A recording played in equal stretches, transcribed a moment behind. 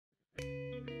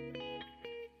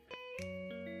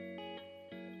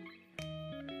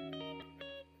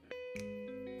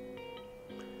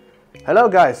Hello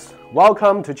guys,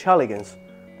 welcome to Charligans.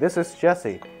 This is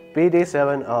Jesse,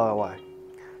 BD7LLY.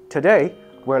 Today,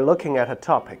 we're looking at a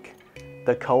topic,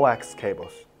 the coax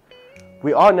cables.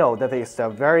 We all know that it's a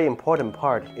very important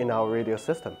part in our radio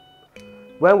system.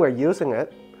 When we're using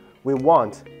it, we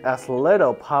want as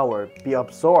little power be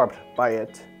absorbed by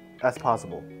it as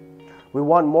possible. We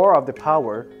want more of the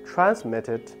power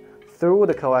transmitted through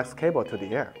the coax cable to the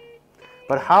air.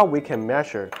 But how we can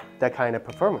measure that kind of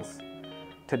performance?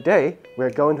 Today, we're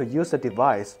going to use a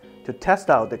device to test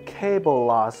out the cable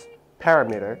loss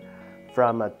parameter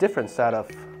from a different set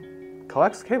of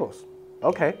coax cables.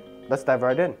 Okay, let's dive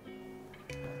right in.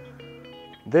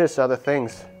 These are the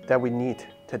things that we need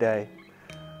today.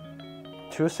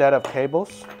 Two sets of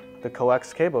cables, the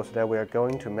coax cables that we are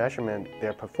going to measure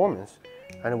their performance,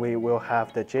 and we will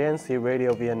have the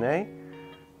JNCRadio VNA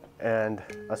and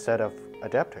a set of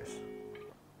adapters.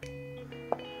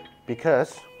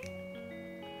 Because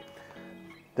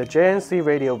the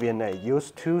JNCRadio VNA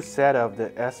use two sets of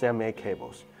the SMA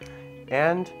cables,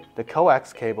 and the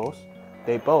coax cables,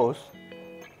 they both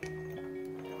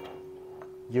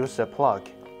use a plug.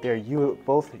 They're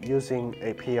both using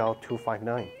a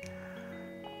PL259.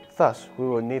 Thus, we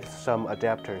will need some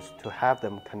adapters to have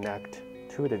them connect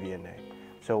to the VNA.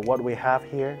 So what we have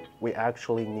here, we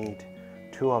actually need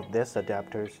two of these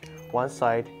adapters. One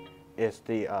side is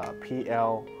the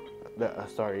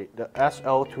the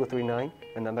SL239,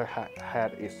 another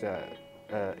head is the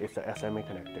SMA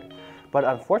connector. But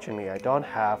unfortunately, I don't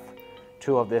have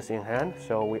two of this in hand,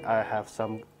 so I have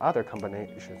some other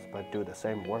combinations but do the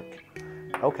same work.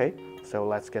 Okay, so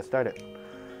let's get started.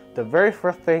 The very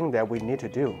first thing that we need to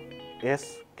do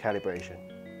is calibration.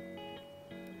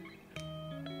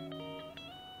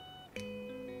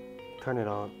 Turn it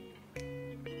on.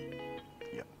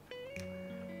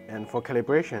 And for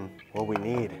calibration, what we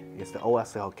need is the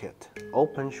OSL kit,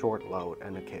 open, short, load,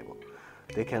 and a cable.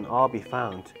 They can all be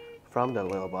found from the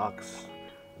little box.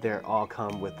 They all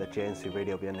come with the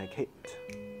JNCRadio VNA kit.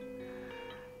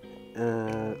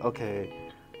 Okay,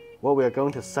 what we are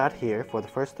going to set here for the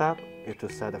first step is to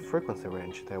set the frequency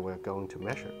range that we're going to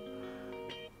measure.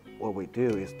 What we do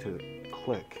is to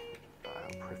click,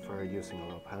 I prefer using a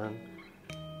low pan,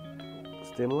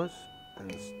 stimulus,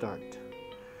 and start.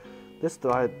 This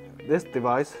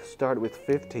device starts with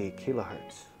 50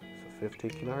 kilohertz, so 50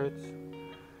 kilohertz,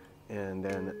 and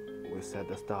then we set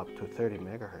the stop to 30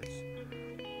 megahertz.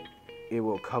 It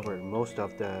will cover most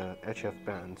of the HF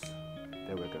bands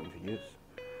that we're going to use.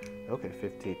 Okay,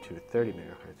 50 to 30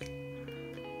 megahertz.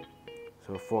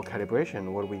 So for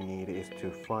calibration, what we need is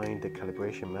to find the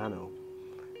calibration manual,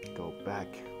 go back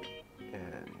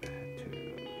and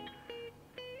to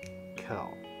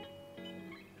cal.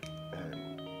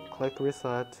 Click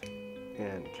reset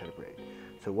and calibrate.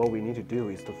 So what we need to do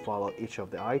is to follow each of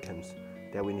the items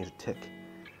that we need to tick.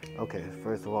 Okay,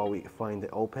 first of all, we find the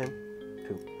open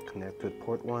to connect to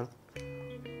port 1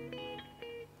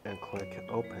 and click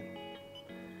open.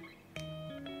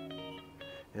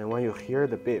 And when you hear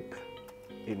the beep,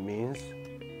 it means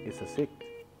it's a SIG.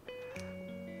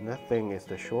 Nothing is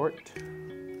the short.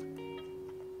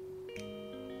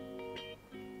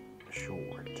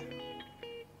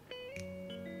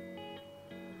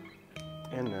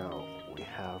 And now we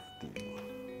have the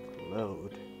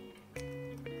load.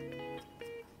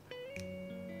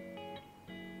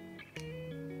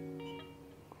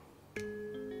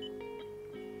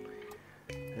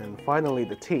 And finally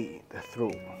the T, the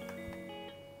through.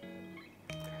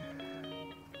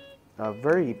 A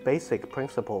very basic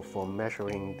principle for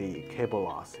measuring the cable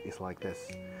loss is like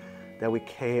this, that we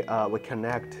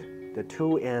connect the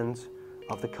two ends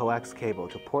of the coax cable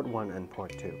to port 1 and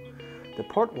port 2. The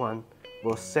port 1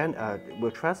 will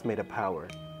transmit a power,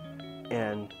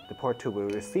 and the port 2 will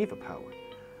receive a power.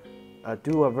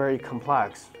 Do a very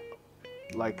complex,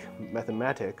 like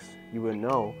mathematics, you will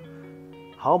know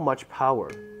how much power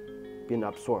being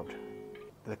absorbed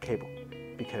the cable,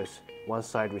 because one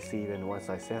side receive and one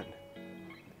side send.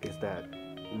 Is that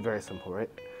very simple, right?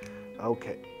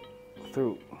 Okay,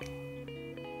 through.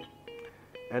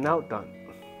 And now done.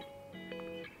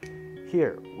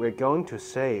 Here, we're going to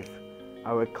save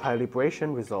our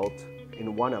calibration result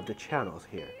in one of the channels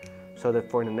here, so that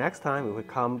for the next time if we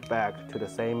come back to the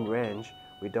same range,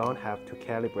 we don't have to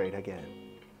calibrate again.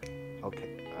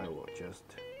 Okay, I will just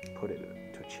put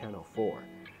it to channel 4.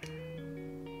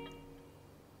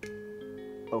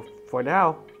 Oh, for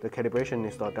now, the calibration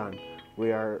is not done.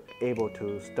 We are able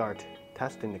to start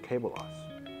testing the cable loss.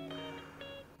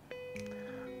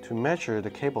 To measure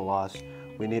the cable loss,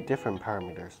 we need different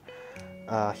parameters.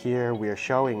 Here we are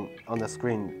showing on the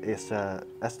screen is a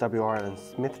SWR and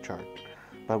Smith chart.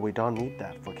 but we don't need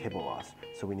that for cable loss,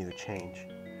 so we need to change.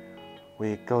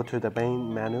 We go to the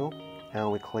main menu and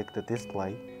we click the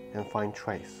display and find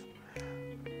trace.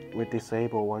 We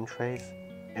disable one trace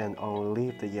and only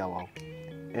leave the yellow.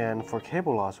 And for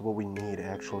cable loss, what we need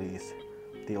actually is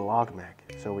the log mag.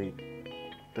 So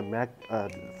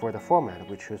for the format,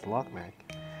 we choose log mag.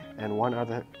 And one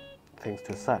other thing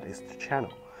to set is the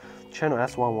channel. Channel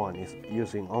S11 is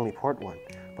using only port 1,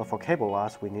 but for cable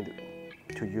loss, we need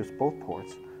to use both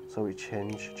ports. So we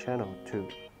change channel to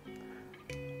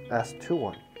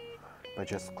S21 by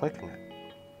just clicking it.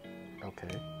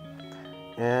 Okay.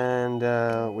 And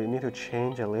we need to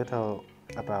change a little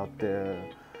about the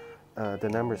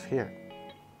numbers here.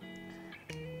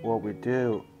 What we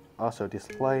do also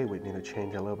display, we need to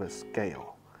change a little bit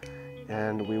scale.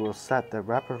 And we will set the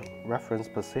reference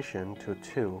position to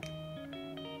 2.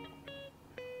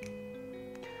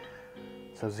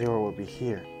 So 0 will be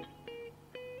here.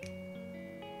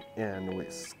 And we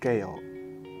scale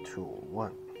to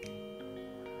 1.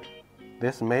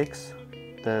 This makes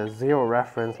the 0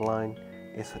 reference line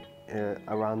is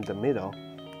around the middle,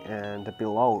 and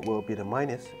below will be the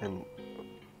minus, and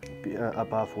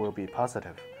above will be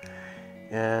positive.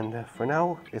 And for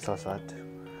now, it's all set.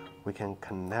 We can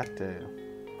connect the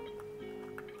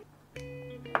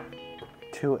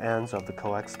 2 ends of the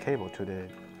coax cable to the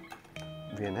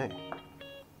VNA.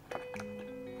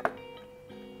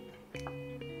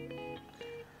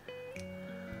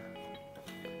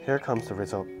 Here comes the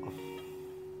result.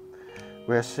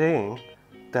 We're seeing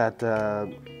that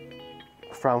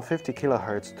from 50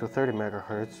 kilohertz to 30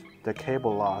 megahertz, the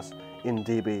cable loss in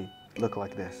dB look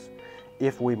like this.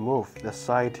 If we move the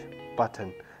side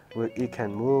button, it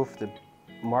can move the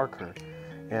marker,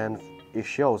 and it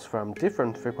shows from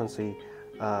different frequency.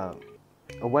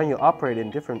 When you operate in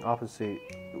different frequency,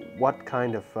 what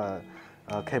kind of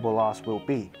cable loss will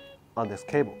be on this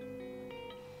cable.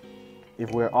 If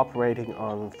we're operating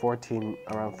on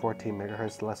around 14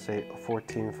 megahertz, let's say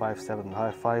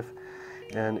 14.5755,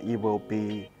 and it will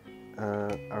be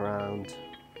around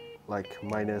like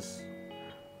minus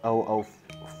 0.004,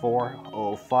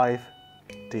 0.05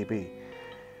 dB.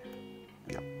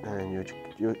 Yep. And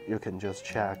you can just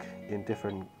check in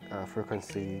different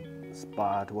frequency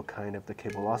spot what kind of the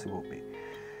cable loss it will be.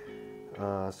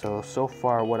 So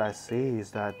far what I see is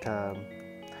that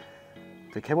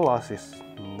the cable loss is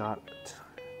not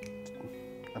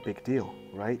a big deal,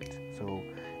 right? So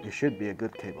it should be a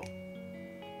good cable.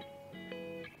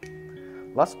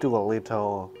 Let's do a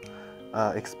little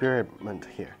experiment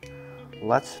here.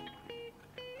 Let's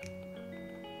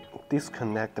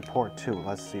disconnect the port 2.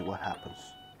 Let's see what happens.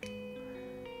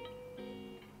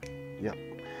 Yep.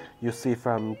 You see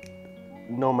from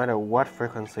no matter what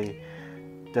frequency,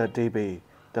 the dB,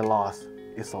 the loss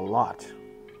is a lot.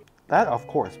 That, of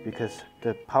course, because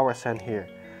the power sent here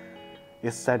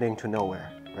is sending to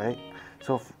nowhere, right?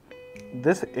 So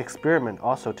this experiment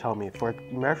also tells me for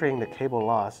measuring the cable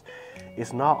loss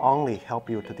is not only help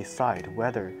you to decide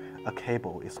whether a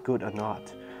cable is good or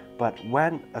not, but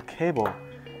when a cable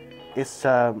is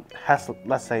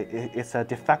let's say it's a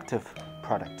defective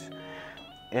product,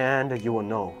 and you will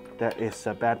know that it's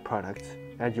a bad product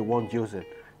and you won't use it,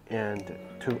 and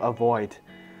to avoid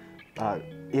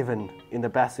even in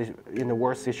the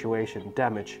worst situation,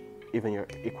 damage even your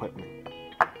equipment.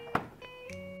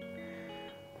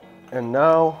 And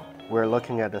now we're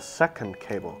looking at the second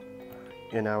cable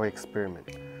in our experiment.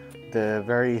 The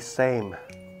very same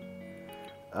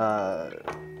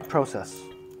process.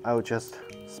 I will just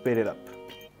speed it up.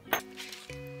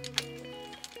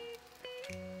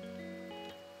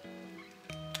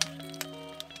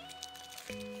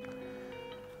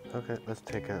 Okay, let's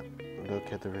take a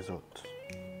look at the results.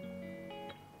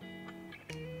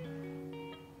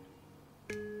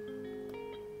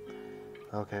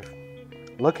 Okay,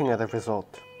 looking at the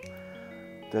result,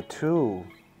 the two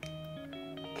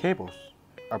cables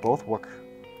are both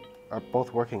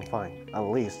working fine, at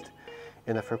least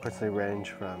in the frequency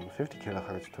range from 50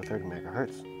 kilohertz to 30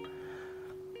 megahertz.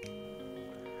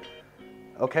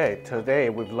 Okay, today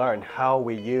we've learned how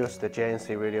we use the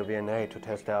JNCRadio VNA to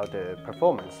test out the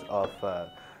performance of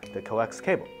the coax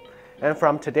cable. And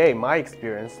from today, my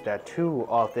experience that two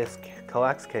of these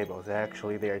coax cables,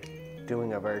 actually they're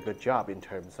doing a very good job in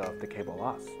terms of the cable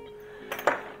loss.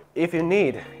 If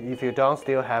you don't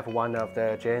still have one of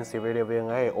the JNCRadio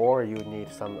VNA, or you need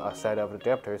some set of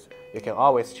adapters, you can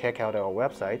always check out our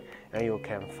website and you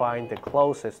can find the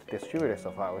closest distributors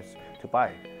of ours to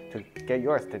buy to get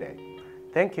yours today.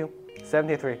 Thank you.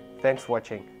 73. Thanks for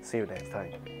watching. See you next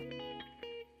time.